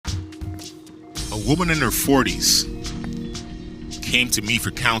A woman in her 40s came to me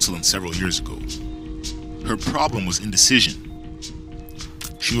for counseling several years ago. Her problem was indecision.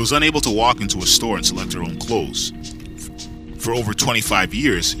 She was unable to walk into a store and select her own clothes. For over 25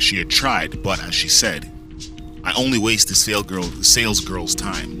 years, she had tried, but as she said, I only waste the sales girl's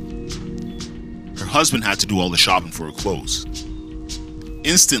time. Her husband had to do all the shopping for her clothes.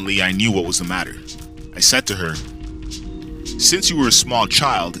 Instantly, I knew what was the matter. I said to her, since you were a small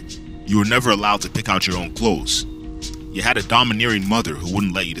child, you were never allowed to pick out your own clothes. You had a domineering mother who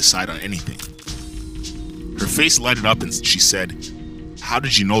wouldn't let you decide on anything. Her face lighted up and she said, how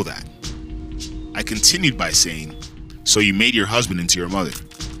did you know that? I continued by saying, so you made your husband into your mother.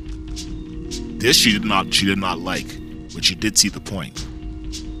 This she did not like, but she did see the point.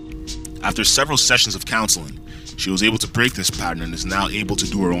 After several sessions of counseling, she was able to break this pattern and is now able to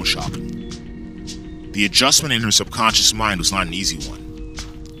do her own shopping. The adjustment in her subconscious mind was not an easy one,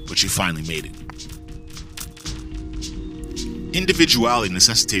 but she finally made it. Individuality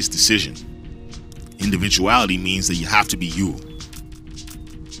necessitates decision. Individuality means that you have to be you.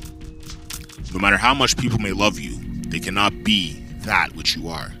 No matter how much people may love you, they cannot be that which you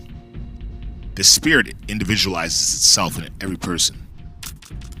are. The spirit individualizes itself in every person.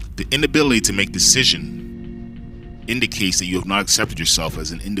 The inability to make decision indicates that you have not accepted yourself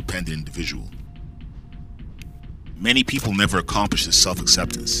as an independent individual. Many people never accomplish this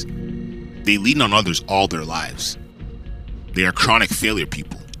self-acceptance. They lean on others all their lives. They are chronic failure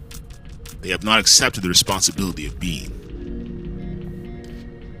people. They have not accepted the responsibility of being.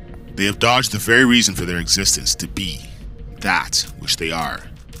 They have dodged the very reason for their existence, to be that which they are,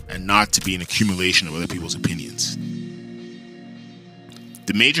 and not to be an accumulation of other people's opinions.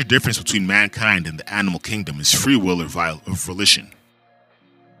 The major difference between mankind and the animal kingdom is free will or volition.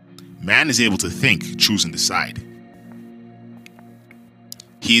 Man is able to think, choose, and decide.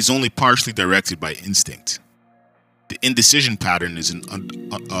 He is only partially directed by instinct. The indecision pattern is an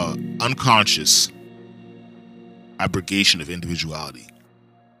unconscious abrogation of individuality.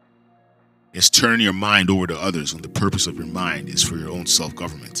 It's turning your mind over to others when the purpose of your mind is for your own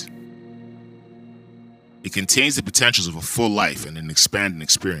self-government. It contains the potentials of a full life and an expanding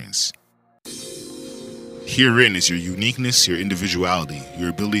experience. Herein is your uniqueness, your individuality, your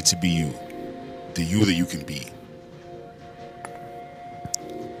ability to be you, the you that you can be.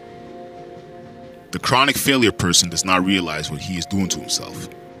 The chronic failure person does not realize what he is doing to himself.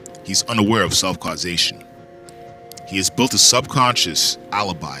 He's unaware of self-causation. He has built a subconscious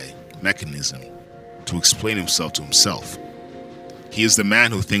alibi mechanism to explain himself to himself. He is the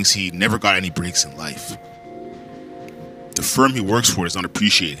man who thinks he never got any breaks in life. The firm he works for does not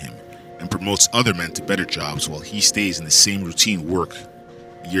appreciate him and promotes other men to better jobs while he stays in the same routine work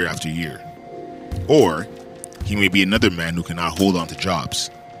year after year. Or he may be another man who cannot hold on to jobs.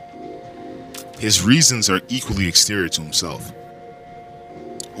 His reasons are equally exterior to himself.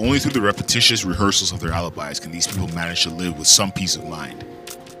 Only through the repetitious rehearsals of their alibis can these people manage to live with some peace of mind.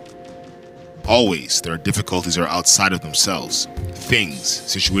 Always, there are difficulties that are outside of themselves. Things,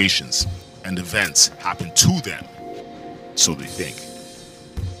 situations, and events happen to them, so they think.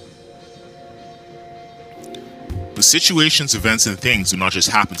 But situations, events, and things do not just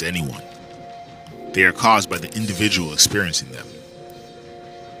happen to anyone. They are caused by the individual experiencing them.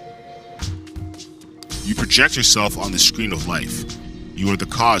 You project yourself on the screen of life. You are the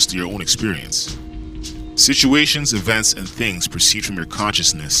cause to your own experience. Situations, events, and things proceed from your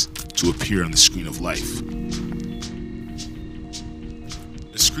consciousness to appear on the screen of life.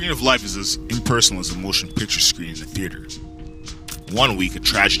 The screen of life is as impersonal as a motion picture screen in a theater. One week a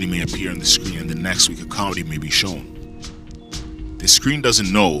tragedy may appear on the screen and the next week a comedy may be shown. The screen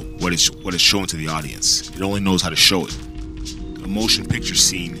doesn't know what is shown to the audience. It only knows how to show it. A motion picture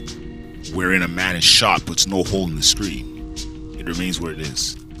scene wherein a man is shot puts no hole in the screen. It remains where it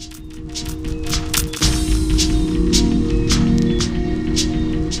is.